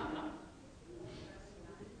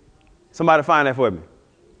 Somebody find that for me.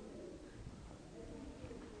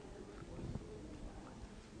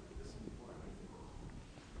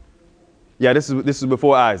 Yeah, this is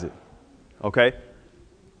before Isaac. Okay.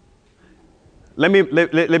 Let me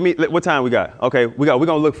what time we got? Okay, we're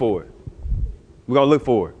gonna look forward. We're gonna look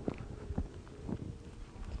forward.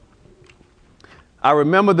 I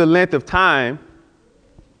remember the length of time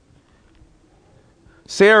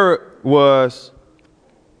Sarah was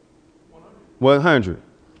 100.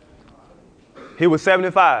 He was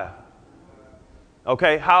 75.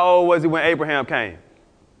 Okay, how old was he when Abraham came?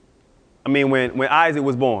 I mean, when Isaac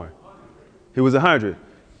was born. He was 100.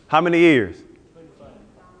 How many years? 25.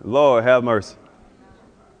 Lord have mercy.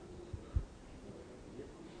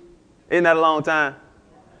 Isn't that a long time?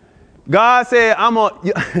 God said,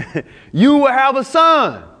 you will have a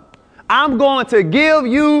son. I'm going to give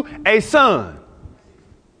you a son.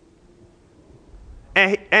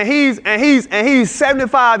 And he's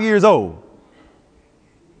 75 years old.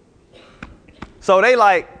 So they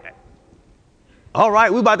like, all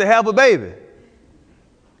right, we about to have a baby.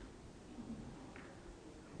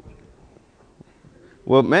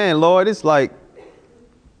 Well, man, Lord, it's like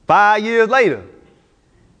 5 years later.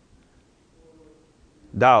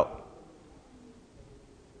 Doubt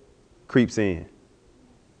creeps in.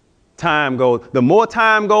 The more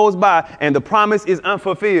time goes by and the promise is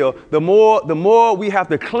unfulfilled, the more we have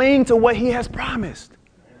to cling to what he has promised.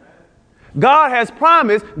 God has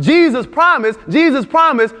promised, Jesus promised,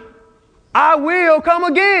 I will come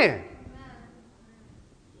again.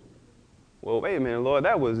 Well, wait a minute, Lord,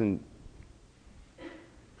 that was in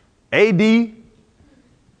AD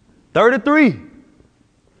 33.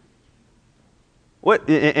 What?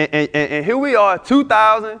 And here we are,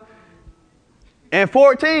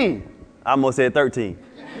 2014. I almost said 13.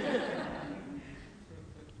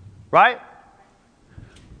 Right?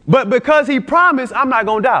 But because he promised, I'm not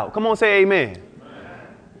going to doubt. Come on, say amen.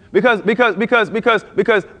 Because when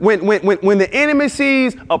the enemy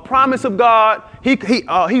sees a promise of God,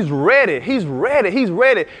 he's ready. He's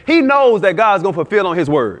ready. He knows that God's going to fulfill on his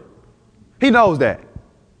word. He knows that.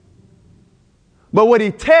 But what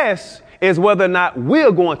he tests is whether or not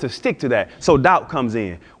we're going to stick to that. So doubt comes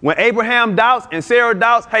in. When Abraham doubts and Sarah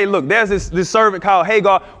doubts, hey, look, there's this servant called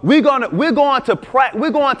Hagar. We're going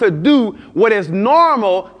to do what is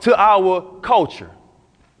normal to our culture.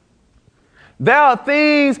 There are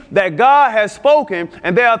things that God has spoken,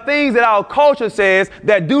 and there are things that our culture says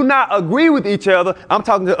that do not agree with each other. I'm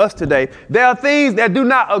talking to us today. There are things that do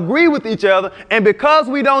not agree with each other, and because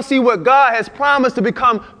we don't see what God has promised to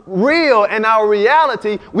become real in our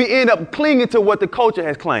reality, we end up clinging to what the culture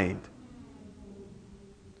has claimed.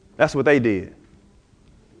 That's what they did.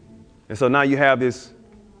 And so now you have this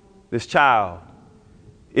child,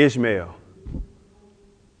 Ishmael.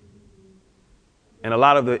 And a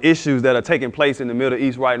lot of the issues that are taking place in the Middle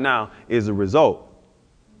East right now is a result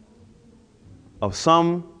of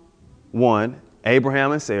someone,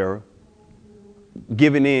 Abraham and Sarah,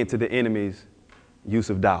 giving in to the enemy's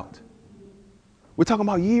use of doubt. We're talking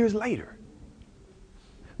about years later.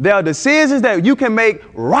 There are decisions that you can make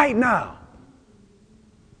right now.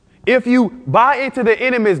 If you buy into the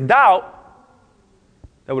enemy's doubt,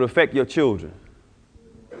 that would affect your children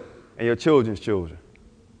and your children's children.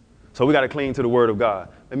 So we got to cling to the word of God.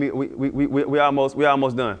 We almost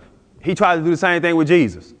done. He tried to do the same thing with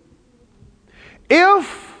Jesus.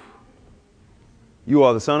 If you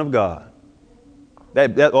are the Son of God,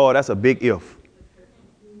 that's a big if.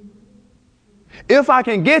 If I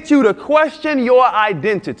can get you to question your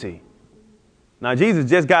identity. Now, Jesus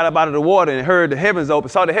just got up out of the water and heard the heavens open,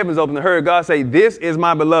 saw the heavens open and heard God say, "This is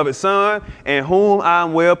my beloved Son in whom I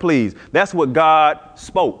am well pleased." That's what God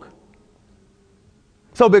spoke.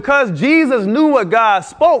 So because Jesus knew what God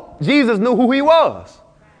spoke, Jesus knew who he was.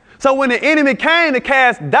 So when the enemy came to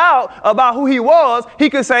cast doubt about who he was, he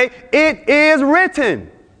could say, "It is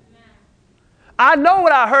written." I know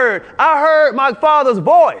what I heard. I heard my Father's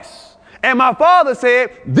voice. And my Father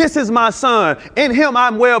said, "This is my Son. In him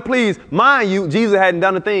I'm well pleased." Mind you, Jesus hadn't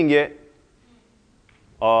done a thing yet.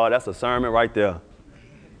 Oh, that's a sermon right there.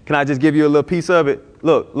 Can I just give you a little piece of it?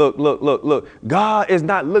 Look. God is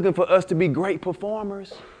not looking for us to be great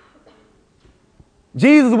performers.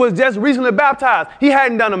 Jesus was just recently baptized. He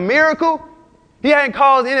hadn't done a miracle. He hadn't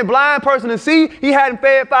caused any blind person to see. He hadn't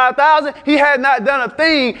fed 5,000. He had not done a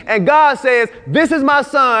thing. And God says, "This is my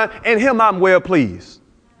Son, and him I'm well pleased."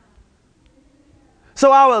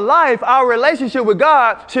 So our life, our relationship with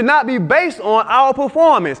God should not be based on our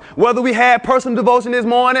performance, whether we had personal devotion this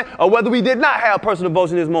morning or whether we did not have personal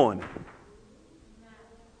devotion this morning.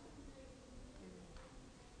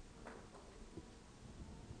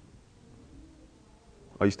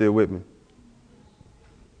 Are you still with me?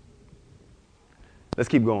 Let's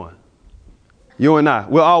keep going. You and I,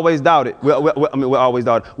 we'll always doubt it. We'll always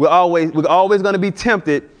doubt it. We're always going to be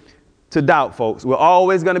tempted to doubt, folks. We're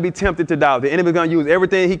always going to be tempted to doubt. The enemy's going to use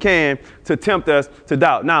everything he can to tempt us to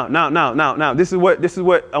doubt. Now. This is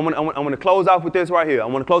what I want to close off with this right here.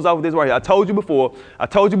 I told you before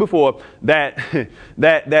that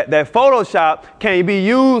that Photoshop can be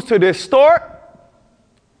used to distort,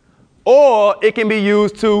 or it can be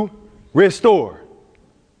used to restore.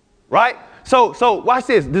 Right? So watch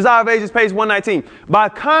this. Desire of Ages, page 119. By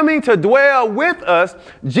coming to dwell with us,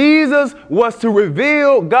 Jesus was to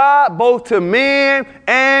reveal God both to men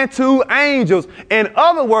and to angels. In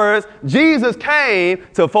other words, Jesus came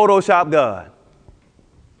to Photoshop God.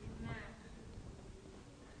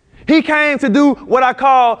 He came to do what I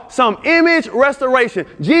call some image restoration.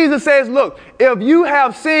 Jesus says, look, if you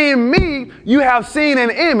have seen me, you have seen an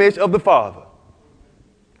image of the Father.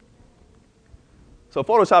 So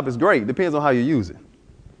Photoshop is great. Depends on how you use it.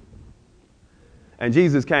 And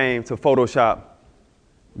Jesus came to Photoshop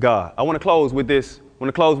God. I want to close with this.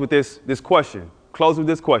 This question. Close with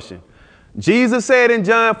this question. Jesus said in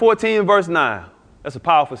John 14, verse 9. That's a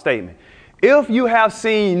powerful statement. If you have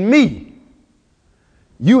seen me,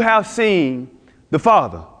 you have seen the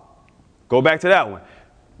Father. Go back to that one.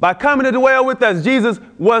 By coming to dwell with us, Jesus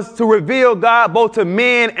was to reveal God both to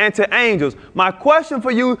men and to angels. My question for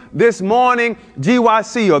you this morning,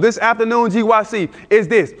 GYC, or this afternoon, GYC, is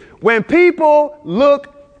this. When people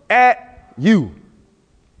look at you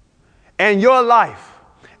and your life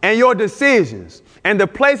and your decisions and the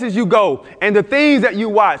places you go and the things that you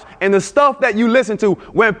watch and the stuff that you listen to,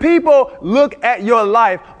 when people look at your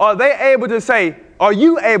life, are you able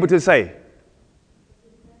to say,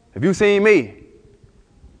 have you seen me?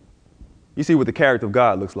 You see what the character of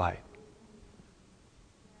God looks like.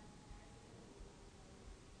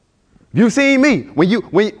 You see me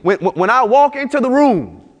when I walk into the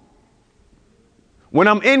room, when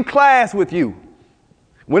I'm in class with you,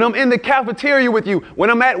 when I'm in the cafeteria with you, when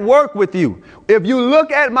I'm at work with you. If you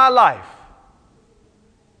look at my life,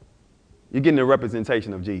 you're getting a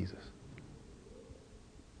representation of Jesus.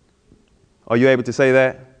 Are you able to say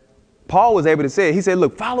that? Paul was able to say it. He said,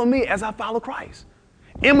 look, follow me as I follow Christ.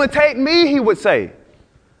 Imitate me, he would say.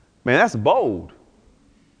 Man, that's bold.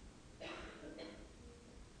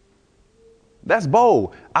 That's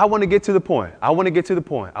bold. I want to get to the point. I want to get to the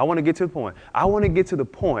point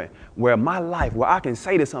where my life, where I can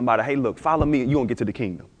say to somebody, hey, look, follow me and you're going to get to the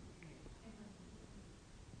kingdom.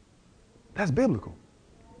 That's biblical.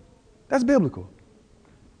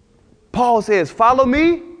 Paul says, follow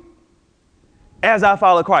me as I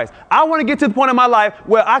follow Christ. I want to get to the point in my life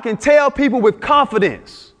where I can tell people with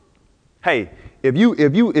confidence, hey, if you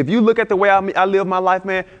look at the way I live my life,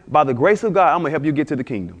 man, by the grace of God, I'm going to help you get to the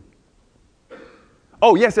kingdom.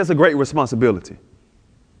 Oh, yes, that's a great responsibility.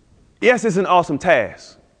 Yes, it's an awesome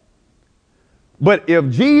task. But if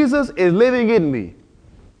Jesus is living in me,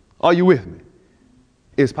 are you with me?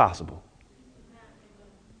 It's possible.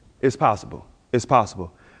 It's possible.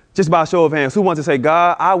 Just by a show of hands, who wants to say,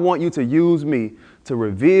 God, I want you to use me to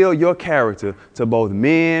reveal your character to both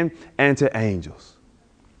men and to angels.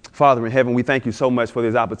 Father in heaven, we thank you so much for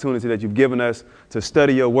this opportunity that you've given us to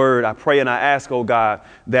study your word. I pray and I ask, oh God,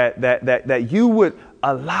 that you would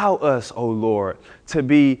allow us, oh Lord, to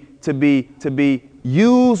be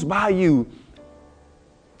used by you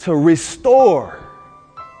to restore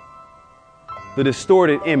the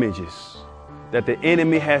distorted images that the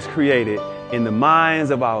enemy has created in the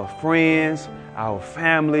minds of our friends, our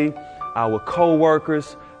family, our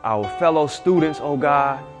co-workers, our fellow students, oh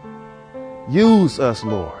God. Use us,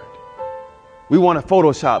 Lord. We want to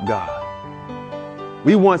Photoshop God.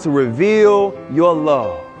 We want to reveal your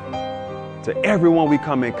love to everyone we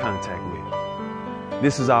come in contact with.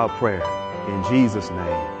 This is our prayer in Jesus'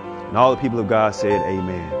 name. And all the people of God said,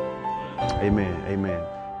 amen. Amen. Amen.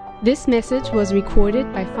 This message was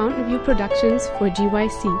recorded by Fountain View Productions for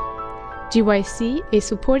GYC. GYC, a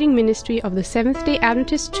supporting ministry of the Seventh-day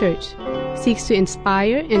Adventist Church, seeks to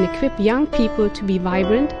inspire and equip young people to be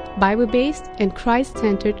vibrant, Bible-based, and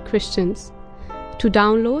Christ-centered Christians. To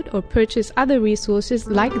download or purchase other resources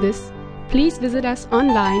like this, please visit us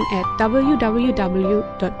online at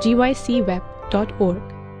www.gycweb.org.